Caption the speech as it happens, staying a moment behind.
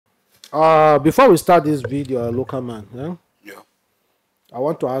Before we start this video, local man, yeah, Yeah. I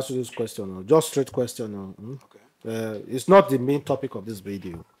want to ask you this question, just straight question. Okay. It's not the main topic of this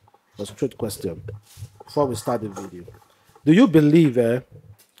video, but straight question. Before we start the video, do you believe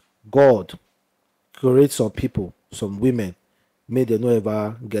God creates some people, some women, may they not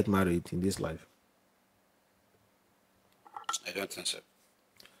ever get married in this life? I don't think so.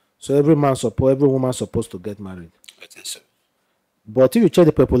 So every woman supposed to get married. I think so. But if you check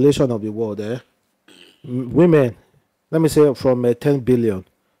the population of the world, women, let me say from 10 billion,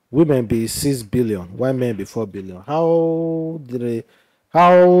 women be 6 billion, while men be 4 billion. How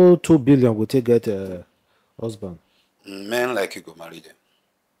 2 billion will take get a husband? Men like you go marry them.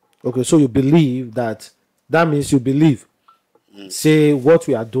 Okay, so you believe that means you believe, say what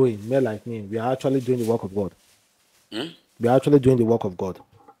we are doing, men like me, we are actually doing the work of God. We are actually doing the work of God.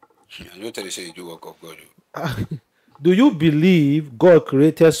 I don't tell you say you do work of God. Do you believe God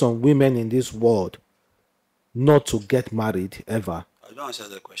created some women in this world not to get married ever? I don't answer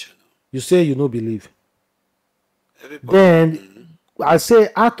that question. You say you don't believe. Everybody. Then I say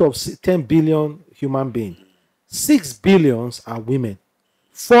out of 10 billion human beings, 6 billions are women,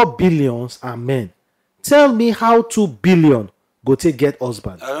 4 billions are men. Tell me how 2 billion go to get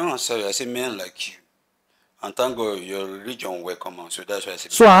husband. I don't answer you. I say men like you. And thank God your religion will come out. So that's why I say.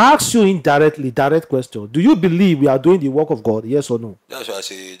 So I ask you indirectly, direct question. Do you believe we are doing the work of God? Yes or no? That's why I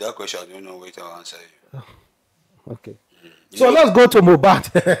say that question I don't know where to answer you. Okay. So let's go to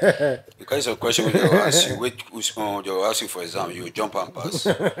Mohbad. Because of question when they ask you, they will ask you for exam, you jump and pass.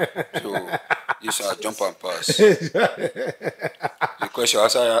 So this are jump and pass. The question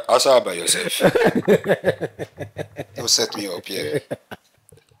answer by yourself. Don't set me up here.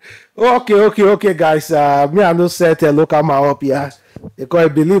 Okay, guys. Me I no set a local man up here because I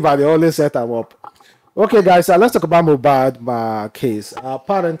believe I always set them up. Okay, guys. Let's talk about Mohbad case.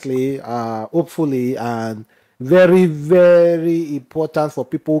 Apparently, hopefully, and very, very important for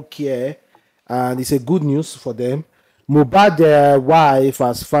people who care, and it's a good news for them. Mohbad's wife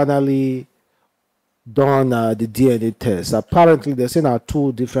has finally done the DNA test. Apparently, they say now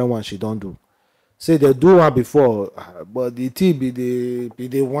 2 different ones she don't do. Say they do one before, but the tea be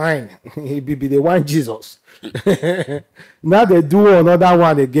the wine. It be the wine Jesus. Now they do another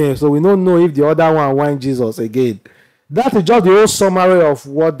one again, so we don't know if the other one wine Jesus again. That is just the whole summary of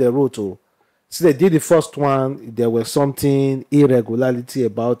what they wrote. So they did the first one, there was something irregularity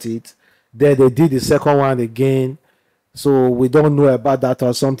about it. Then they did the second one again. So we don't know about that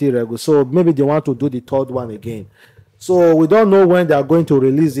or something irregular. So maybe they want to do the third one again. So we don't know when they are going to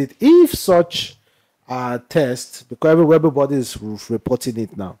release it. If such test, because everybody is reporting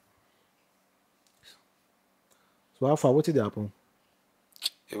it now. So how far, what did happen?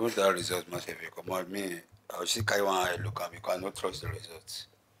 Even that result must have come out. Me, I will see carry one eye look at because I don't trust the results.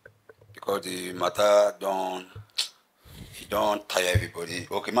 Because the matter don't tire everybody.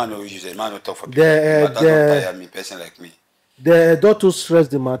 Okay, man no use it, man no talk for people. The matter don't tire me, person like me. They don't too stress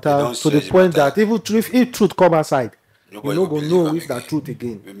the matter to the point that even if truth come aside, nobody you no go know if that truth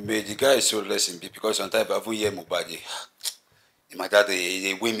again. But the guy is so less because sometimes I even hear Mohbad. The matter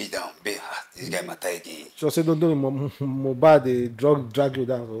they weigh me down. This guy matter again. So say don't do Mohbad they drag you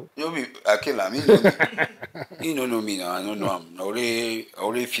down. So. No be I kill him. He don't know me now. I don't know him. I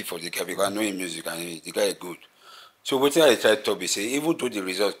already feel for the guy because I know his music and the guy is good. So what I try to be say, even though the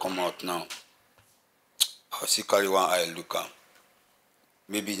results come out now, I'll see carry one eye look at.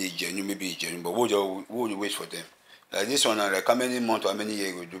 Maybe they genuine, but we'll wait for them. Like this one, like how many months or how many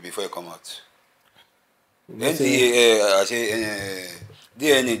years will do before it come out? I say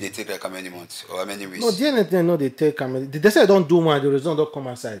DNA they take like how many months or how many weeks? No, DNA no they take how many. They say don't do one, the result don't come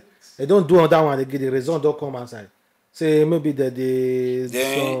outside. They don't do another one, they get the result don't come outside. Say maybe that they.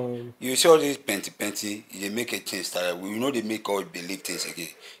 Then you see all this penty, they make a change style. We know they make all believe things again.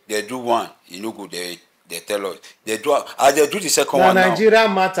 They do one, you know good they tell us. They do they do the second one now. Nigeria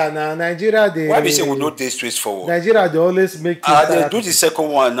matter now. Nigeria they. Why we say we know they straightforward? Nigeria they always make. They do the second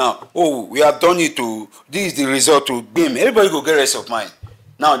one now. Oh, we have done it to. This is the result to BIM. Everybody go get rest of mind.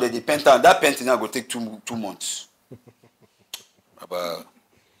 Now they depend on that penty now go take 2 months. About.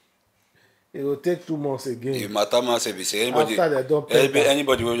 It will take 2 months again. The matter must be say anybody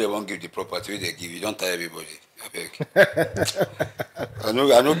who they won't give the property they give, you don't tell everybody. I beg. I no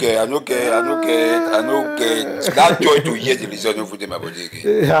get that joy to hear the result of my body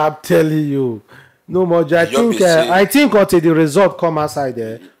again. I'm telling you. No more. I think until the result come outside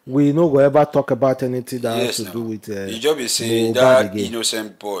there, we no go ever talk about anything that has to do with you just be saying that again.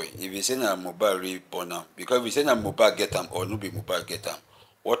 Innocent boy. If you say that Mohbad really born him, because if you say that Mohbad get him or no be Mohbad get him,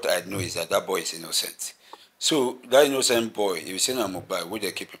 what I know is that boy is innocent. So that innocent boy, if you say na Mohbad, where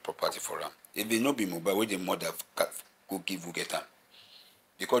they keep the property for him. If they no be Mohbad, where the mother go give who get him.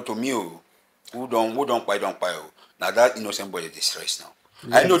 Because to me, oh, who don't pay. Oh. Now that innocent boy is distressed now.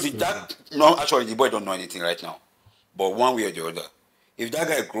 Yes, I know that no, actually the boy don't know anything right now. But one way or the other, if that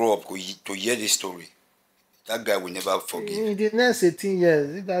guy grow up to hear this story, that guy will never forgive. In the next 18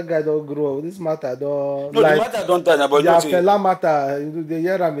 years, if that guy don't grow up, this matter don't. No, like, the matter don't turn about. Yeah, Fela matter. They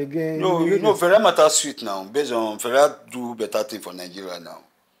hear him again. No, you know, Fela matter sweet now. Based on Fela do better thing for Nigeria now.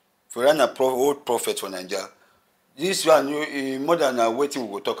 Fela na old prophet for Nigeria. This one, more than waiting we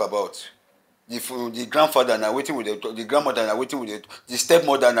will talk about. The grandfather now waiting with the grandmother now waiting with the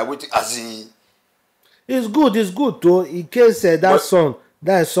stepmother now waiting as in. It's good though. In case that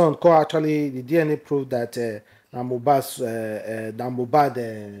son called actually the DNA proved that Mohbad's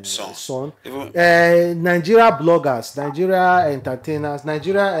son. Nigeria bloggers, Nigeria entertainers,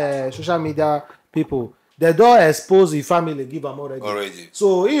 Nigeria social media people, they don't expose the family give them already.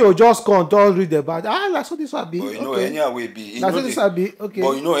 So he just come don't read about that's what this will be. But you know anyhow will be. That's what this will be. Okay.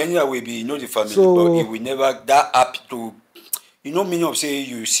 But you know anyhow will be. You know the family, but it will never that happy to. You know, meaning of say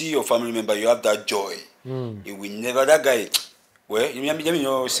you see your family member, you have that joy. It will never that guy. Well, let me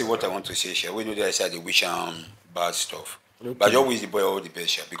know say what I want to say here. We know that I said they wish bad stuff, but I always the boy all the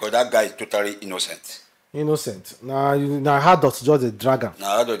best because that guy is totally innocent. Now how does just the dragon?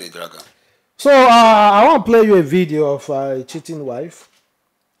 Now how does the dragon? So I want to play you a video of a cheating wife.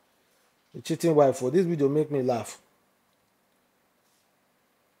 A cheating wife. For this video, make me laugh.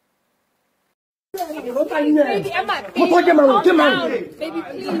 Baby, Emma, baby,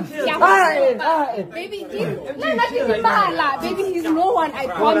 please. Yeah, baby, baby, he's no one. I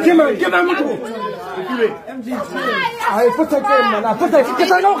promise. No,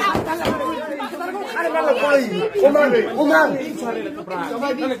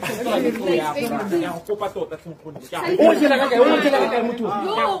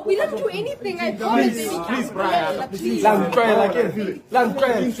 we don't do anything. I promise. Please, Brian. Please.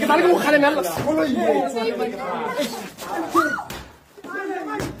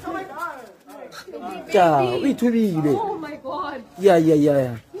 Oh my God. Yeah.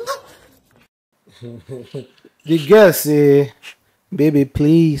 The girl say, baby,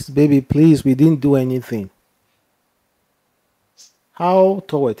 please, we didn't do anything. How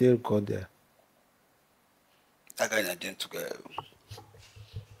tall it got there? That guy not doing together.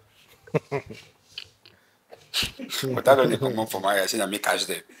 But that don't come up from my eyes. I me catch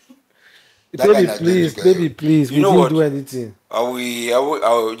them. Baby, please, we didn't do anything.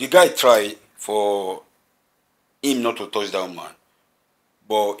 The guy try for him not to touch that man.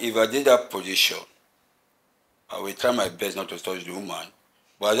 But if I did that position, I will try my best not to touch the woman.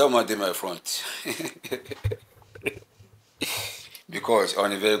 But I don't want to my front. Because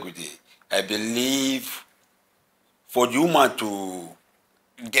on a very good day, I believe for the woman to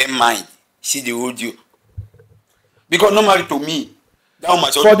get mine, see the audio. Because normally to me, that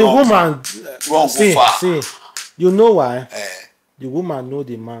woman for the woman, see, you know why? The woman know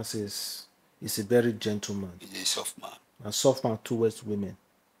the man says he's a very gentleman. He's a soft man. A soft man towards women,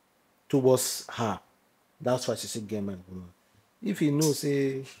 towards her. That's why she said, "Get my woman." If he knows,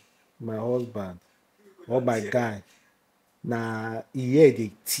 say, my husband or my guy, na he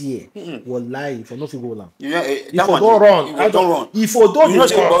the tear will lie for nothing go on. If I don't run, I don't run. If I don't,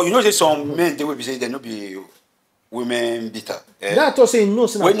 you know, some men they will be saying they no be women bitter. That also say no.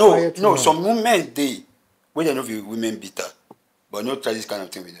 No, some women they when they no be women bitter, but not try this kind of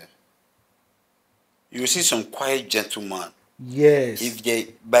thing with them. You see some quiet gentleman. Yes. If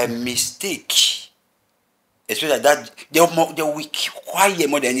they by mistake, especially that they weak quiet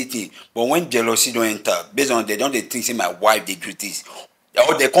more than anything. But when jealousy don't enter, based on they think say my wife they do this,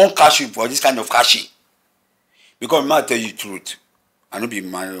 or they can't catch you for this kind of catching. Because I tell you the truth, I don't be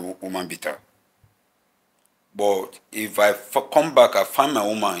man woman bitter. But if I come back, I find my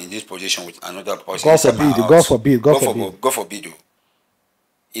woman in this position with another person. God forbid. God forbid.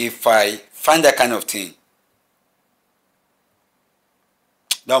 If I find that kind of thing,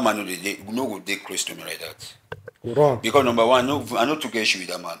 that man no go dey close to me like that. Wrong. Because number one, I know to get issue with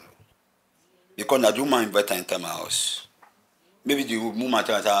that man. Because I do man invite her into my house. Maybe the woman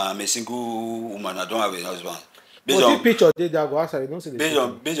tell I'm a single woman, I don't have a husband. Based on picture they go outside, don't see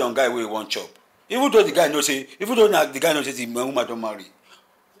the based on guy where he want chop. Even though the guy knows say, the guy knows say my woman don't marry.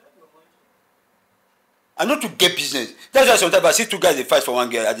 I know to get business. That's why sometimes I see two guys they fight for one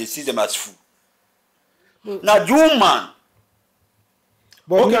girl and they see them as fool. Now the woman.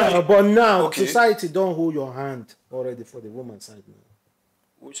 But now, society don't hold your hand already for the woman's side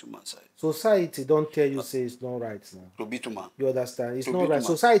now. Which woman side? Society don't tell you say it's not right now. To be to man. You understand? It's To not be right. to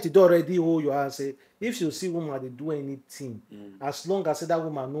man. Society don't already hold your hand say if you see woman they do anything, as long as that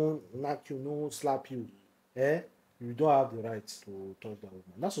woman no knock you, no slap you, you don't have the right to touch that woman.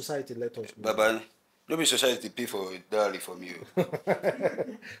 That society let us know. Baba, no be society pay for dowry from you.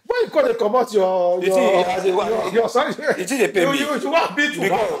 Why you call they come out your son? It is they pay me. You want beat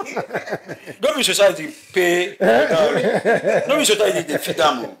Because no be society pay for dowry. No be society they feed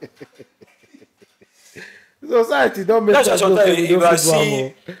them. Society don't make That's us what know say we don't fit do am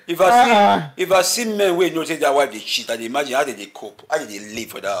o. if I see men wey know say their wife dey cheat, I dey imagine how they cope, how they live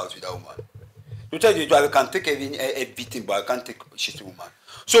for that house with that woman. To tell you, I can take everything, but I can't take shitty woman.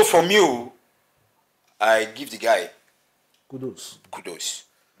 So from you, I give the guy Kudos.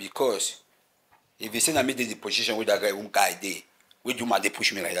 because if you say I made the position with that guy dey, wey do man dey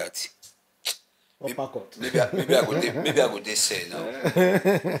push me like that. Uppercut. Maybe I go dey say now.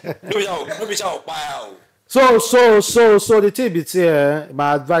 No be say I buy. So the thing be say,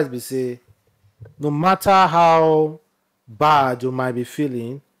 my advice be say, no matter how bad you might be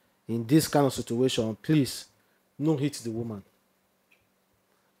feeling in this kind of situation, please, no hit the woman.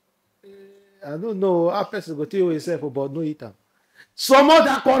 I don't know how person go tell you yourself, but no hit her. Some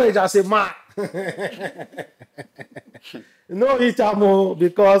other courage as a man. No hit her more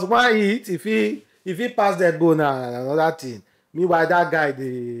because one hit if he pass that bone another thing. Meanwhile that guy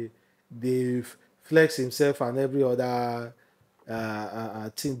they flex himself and every other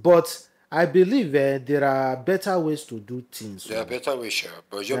thing. But I believe there are better ways to do things. There are better ways, sure.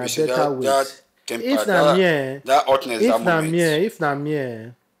 But you There are see better that ways. temper, If na me, that hotness, that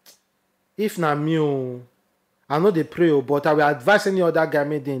moment. if na me, I know they pray, but I will advise any other guy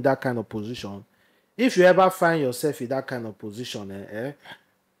made in that kind of position. If you ever find yourself in that kind of position,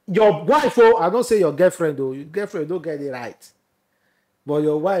 your wife, I don't say your girlfriend, though, your girlfriend don't get it right. But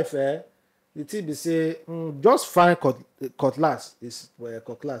your wife, the thing be say, just find cutlass,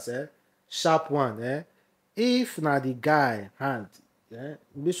 sharp one, If na the guy hand,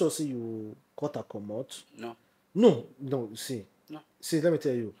 make sure see you cut a comot. No, see. No. See, let me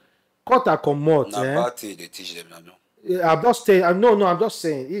tell you. Cut a comot. Na bad thing they teach them now. I'm just saying, I'm just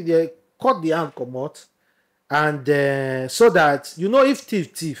saying, if they cut the hand comot, and so that, if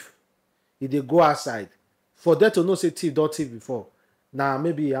thief, if they go outside, for them to know say thief don't thief before, now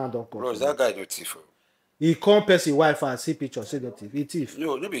maybe he hand don't come. Bros, that guy no thief. He come person wife and see picture, say no thief. He thief.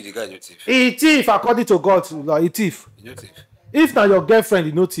 No be the guy no thief. He thief according to God, he thief. He no thief. If na your girlfriend,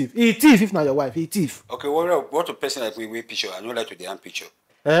 he no thief. He thief if na your wife, he thief. Okay, what a person like me picture, I don't like to the hand picture.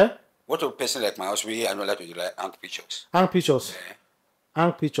 What a person like my house, I don't like to the hand pictures. Hang pictures.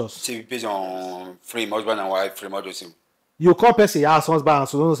 Hang pictures. See, based on frame, husband and wife, frame, all those things. You call person house husband,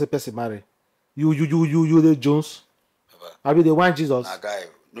 so don't say person marry. You the Jones. I be the one Jesus. Na guy,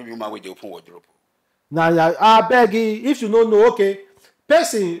 no be man with the open wardrobe. Now I beg you, if you don't know, okay,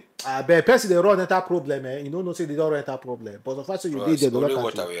 person they run enter problem, you don't know say they don't run enter problem. But the fact that you did the only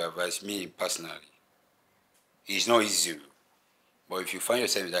what I will advise me personally, it's not easy. But if you find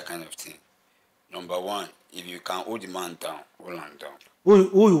yourself in that kind of thing, number one, if you can hold the man down, hold him down.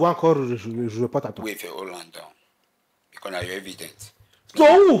 Who you want call report at all? Wait for hold him down. Because now you're evident. So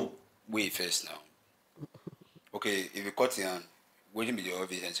who? Wait first now. Okay, if you cut your hand, wouldn't be the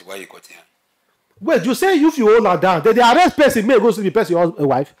evidence why you cut your hand? Wait, you say if you hold her down, then they arrest person, may go see the person your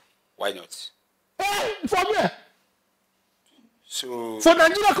wife. Why not? From where? So For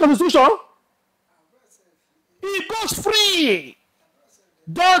Nigeria Constitution, he goes free.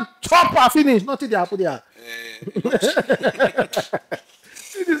 Don't chop her finish. Nothing they happen there.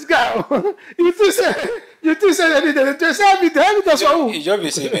 See this guy. You think say anything? They say evidence for who? you just be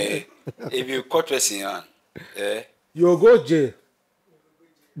saying, man, if you cut person hand, you go jail.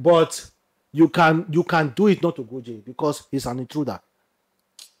 But you can do it not to go jail because he's an intruder.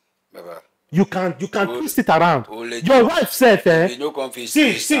 Baba. You can twist it around. Your Your wife said, you no come face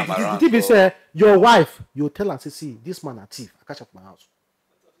see, around. the TV say, your wife, you tell her, say, see, this man a thief. I catch up my house.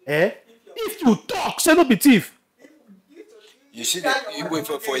 If you talk, say no be thief. You see that,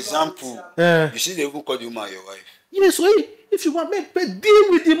 for example, you see they even call the woman your wife. Yes, so if you want make deal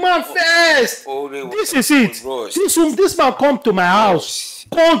with the man first. This is it. Bros. This man come to my house.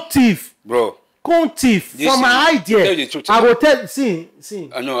 Come thief. Bro. Come thief. For my idea. Tell the truth. I will tell. See.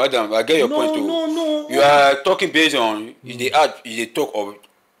 I know, Adam. I get your point too. No. You are talking based on you. They talk of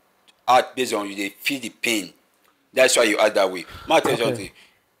art based on you. They feel the pain. That's why you act that way. Ma tell you something.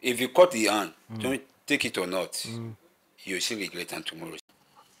 If you cut the hand, don't take it or not. You will still regret it tomorrow.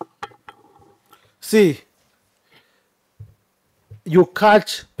 See. You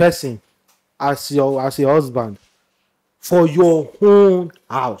catch person as your husband for your own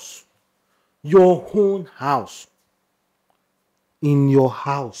house. Your own house. In your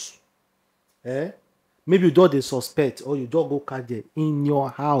house. Eh? Maybe you don't dey suspect or you don't go catch there. In your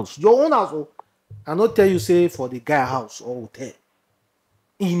house. Your own house. I not tell you say for the guy house or hotel.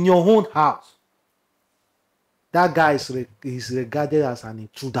 In your own house. That guy is regarded as an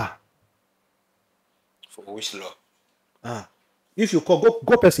intruder. For which law? If you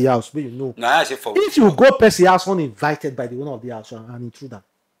go Percy house, where you know. No, I say for If you go Percy house uninvited by the owner of the house, you're an intruder.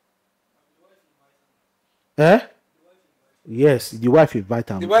 Eh? Yes, the wife invite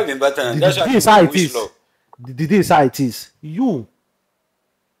him. the wife invited. This is how it is. This is how it is. You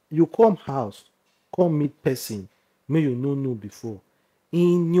come house, come meet person, may you know before.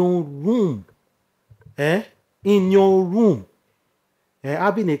 In your room, in your room,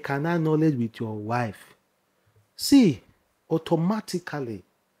 having a carnal knowledge with your wife. See, automatically,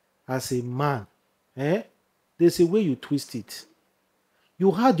 as a man, there's a way you twist it.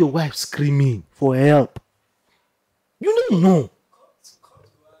 You heard your wife screaming for help. You don't know.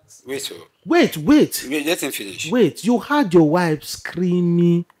 Wait, Wait. let him finish. Wait, you heard your wife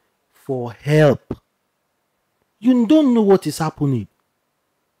screaming for help. You don't know what is happening.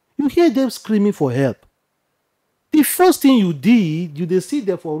 You hear them screaming for help. The first thing you did, you dey sit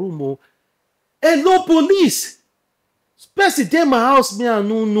there for room. Oh, hello, police. Person dey my house, me I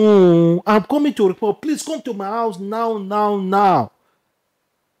no know. I'm coming to report. Please come to my house now.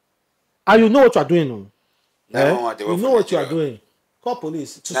 And you know what you are doing, no? You know what you are doing. Call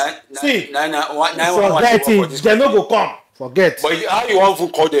police. See, forget it. They no go come. Forget. But how you want to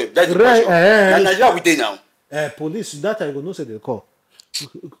call them? That's the question. Nigeria we dey now. Police, that time you go know say they call.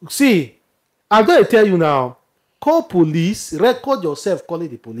 See, I'm going to tell you now. Call police. Record yourself calling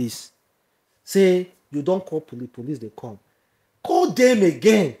the police. Say you don't call police. Police they come. Call them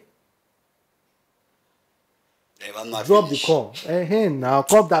again. Drop the call. Now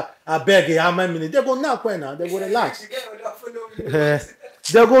call that. I beg how many minutes? They go now. They go relax.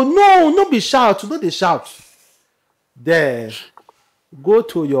 They go no be shout. No they shout. There, go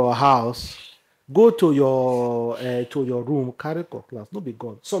to your house. Go to your room. Carry cutlass. No be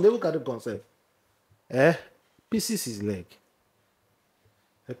gun. So they will carry gun. Say, pieces his leg.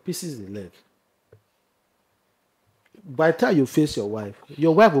 Pieces the leg. By the time you face your wife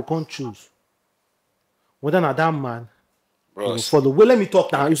will come choose whether or not that man will follow. Well, let me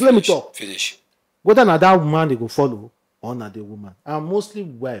talk now. Let me talk. Finish. Whether or not that man they go follow or not the woman. And mostly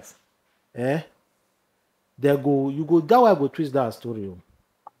wife. They go. You go. That wife go twist that story.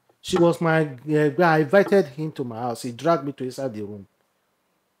 She was my guy. I invited him to my house. He dragged me to inside the room.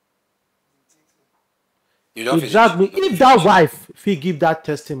 You don't he dragged me. If that wife, if he give that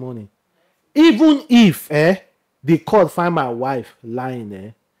testimony, even if the court find my wife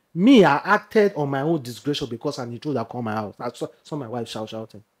lying, me, I acted on my own disgrace because I need to that come my house. I saw my wife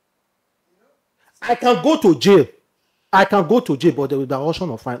shouting. I can go to jail. But there will be an option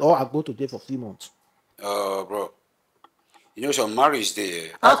of fine, or I go to jail for 3 months. Bro. You know some marriage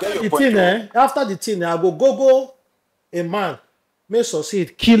there. After the thing, I go a man may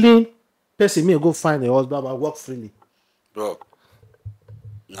succeed killing person, may go find a husband and work freely. Bro.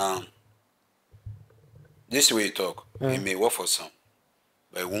 Now, this way you talk, it may work for some,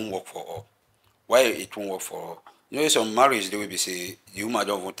 but it won't work for all. Why it won't work for all? You know, some marriage they will be say the woman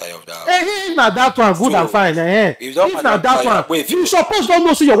don't want tired of that. Now that one good and fine. If that one, you suppose don't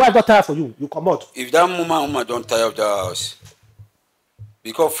know see your wife don't tired for you. You come out. If that woman don't tire of the house,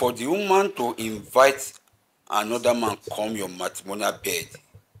 because for the woman to invite another man come your matrimonial bed,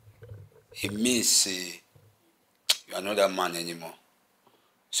 it means you're another man anymore.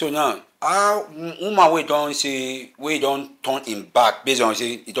 So now, our woman we don't turn him back based on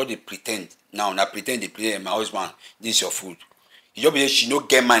say he don't pretend. Now pretend they pretend my husband, this is your food. You just because she don't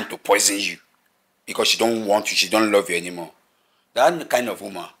get mind to poison you because she don't want you, she don't love you anymore. That kind of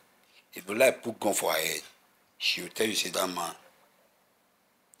woman, if you like put gun for her head, she will tell you say that man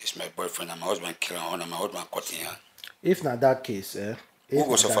is my boyfriend and my husband killing her and my husband cutting her. If not that case,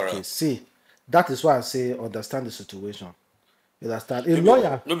 see, that is why I say understand the situation. You understand? A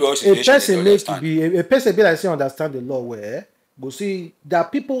lawyer, a person needs to be a person be like say understand the law where go see there are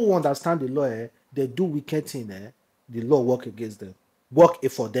people who understand the law, they do wicked thing, the law work against them, work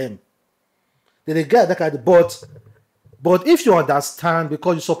for them. Then they get that kind of but if you understand,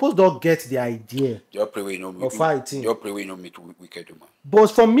 because you suppose don't get the idea of fighting. Your pray we no meet wicked woman. But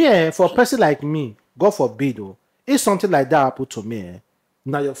for me, for a person like me, God forbid, if something like that happen to me,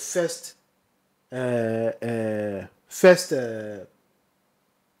 now your first advice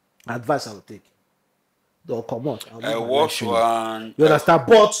I will take. They'll come out. What one? You understand?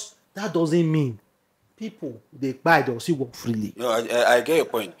 But that doesn't mean people they buy they also work freely. No, I get your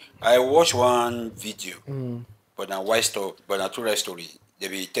point. I watched one video, but now why stop? But now true story. They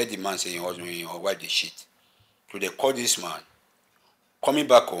be tell the man saying husband or why they shit. So they call this man. Coming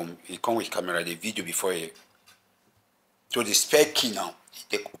back home, he come with camera, the video before he. So the spare key now, he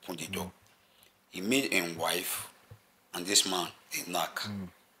take open the door. He meet him wife and this man, they knock.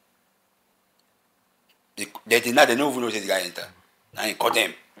 They did not, they don't even know the guy enter. Now he caught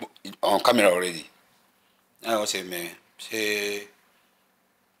them on camera already. Now I say, man, say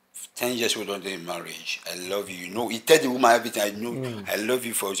 10 years we don't do in marriage. I love you. You know, he tell the woman everything. I know I love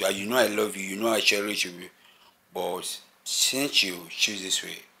you for you. You know I love you. You know I cherish you. But since you choose this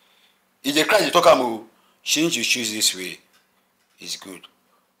way, if they cry, they talk about since you choose this way, it's good.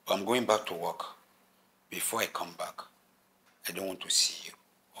 But I'm going back to work. Before I come back, I don't want to see you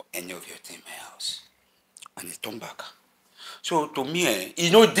or any of your thing in my house. And he turn back. So to me,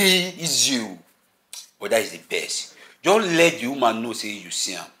 you know, is you. But that is the best. Don't let the woman know say you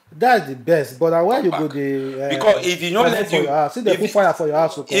see him. That's the best. But why you go the because if you don't let you see they put fire for your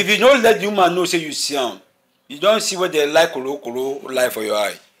house. Okay? If you don't let the woman know say you see him, you don't see what they like kolo light for your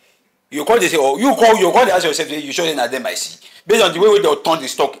eye. You call they say, oh, you call they ask yourself, you show them that them I see. Based on the way they'll turn the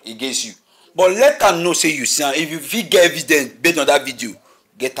stock against you. But let them know say you see him. If you get evidence based on that video,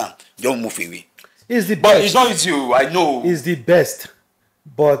 get them. Don't move away. It's the but best. It's not you, I know. It's the best.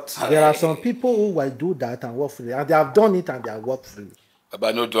 But there are some people who will do that and work freely. And they have done it and they have worked freely.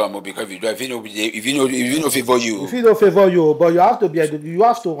 But no drama because if you know favor you. If you don't favor you, but you have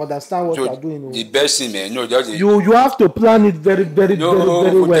to understand what you are doing. The best thing, man. No, just you have to plan it very well.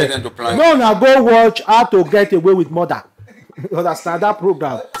 No, now go watch How to Get Away with Murder. Understand that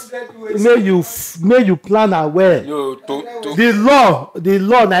program? May you plan it well. No, the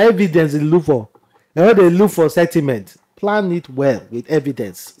law, na evidence they look for. They look for settlement. Plan it well with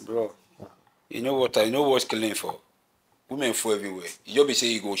evidence. Bro, you know what? I know what's killing for. Women for everywhere. You just be say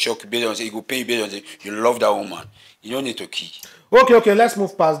you go shock based on say you go pay based on say you love that woman. You don't need to key. Okay, let's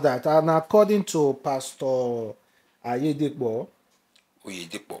move past that. And according to Pastor Oyedepo,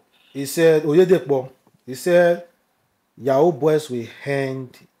 he said Yahooboys will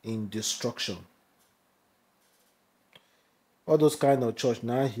end in destruction. All those kind of church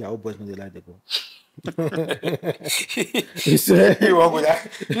now Yahooboys when they like to go. He said you want that.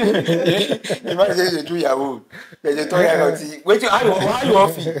 Imagine they do Yahoo. They talk about wait, how you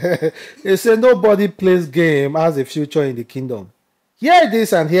off? He said nobody plays game has a future in the kingdom. Hear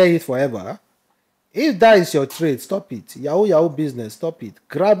this and hear it forever. If that is your trade, stop it. Yahoo business, stop it.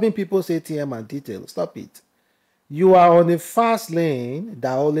 Grabbing people's ATM and details, stop it. You are on a fast lane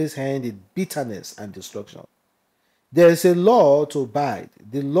that always ends in bitterness and destruction. There is a law to abide,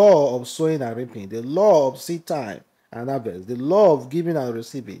 the law of sowing and reaping, the law of seed time and harvest, the law of giving and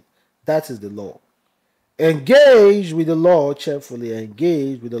receiving. That is the law. Engage with the law cheerfully,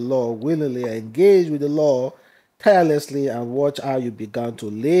 engage with the law willingly, engage with the law tirelessly, and watch how you began to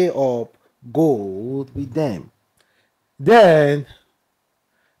lay up gold with them. Then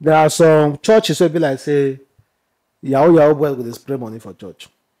there are some churches who be like say, Yahoo boy will spray money for church.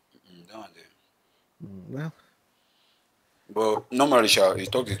 Well. But normally, you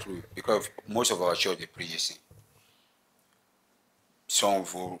talk the truth because most of our church they preach this thing. Some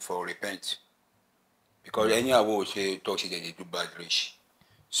for repent. Because any of us say talk say they do bad rich.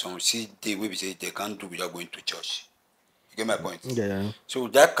 Some see they will be say they can't do without going to church. You get my point? Yeah. So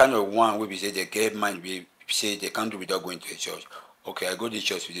that kind of one will be say they get mind we say they can't do without going to a church. Okay, I go to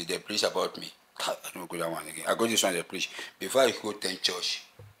church with they preach about me. I don't go that one again. I go this one they preach. Before I go to church,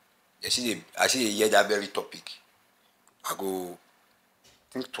 I see they hear that very topic. I go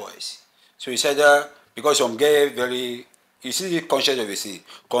think twice. So he said that because some get very, you see the conscience of a thing.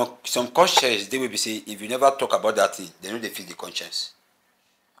 Some conscience they will be say if you never talk about that thing, they know they feel the conscience.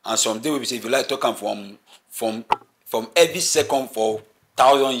 And some they will be say if you like talking from every second for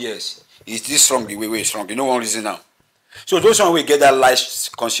 1,000 years, it's this strong the way strong. You know one reason now. So those one will get that light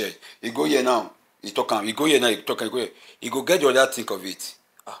conscience. You go here now, you talk you go here now, you talk, you go here. You go get the other think of it.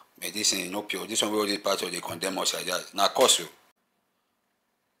 But this is no pure. This one will already part of the condemn us like that. Now, course you.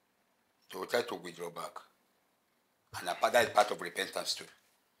 So we try to withdraw back. And that is part of repentance too.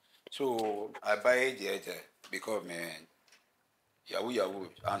 So I buy the other because man, Yahoo,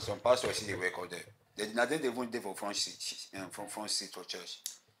 and some pastors see the work of them. They didn't even there for front seat for church.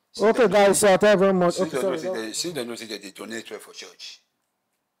 Okay, guys, so thank you very much. Since they notice that they donate for church.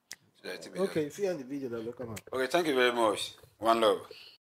 So okay, if you end the video, that will come out. Okay, thank you very much. One love.